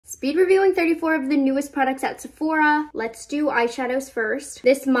Speed reviewing 34 of the newest products at Sephora. Let's do eyeshadows first.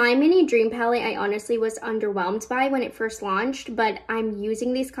 This My Mini Dream palette I honestly was underwhelmed by when it first launched, but I'm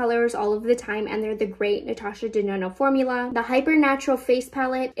using these colors all of the time and they're the great Natasha Denona formula. The Hyper Natural Face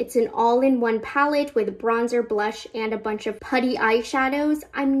Palette. It's an all-in-one palette with bronzer, blush, and a bunch of putty eyeshadows.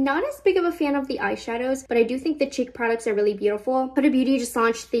 I'm not as big of a fan of the eyeshadows, but I do think the cheek products are really beautiful. Huda Beauty just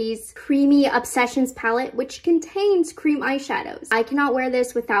launched these Creamy Obsessions palette, which contains cream eyeshadows. I cannot wear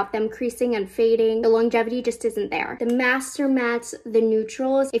this without them creasing and fading. The longevity just isn't there. The Master Mattes, the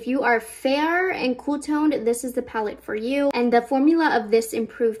neutrals. If you are fair and cool toned, this is the palette for you. And the formula of this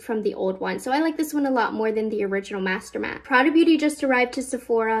improved from the old one. So I like this one a lot more than the original Master Matte. Prada Beauty just arrived to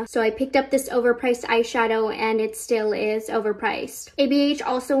Sephora. So I picked up this overpriced eyeshadow and it still is overpriced. ABH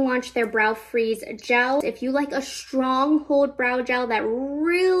also launched their Brow Freeze Gel. If you like a strong hold brow gel that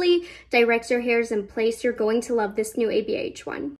really directs your hairs in place, you're going to love this new ABH one.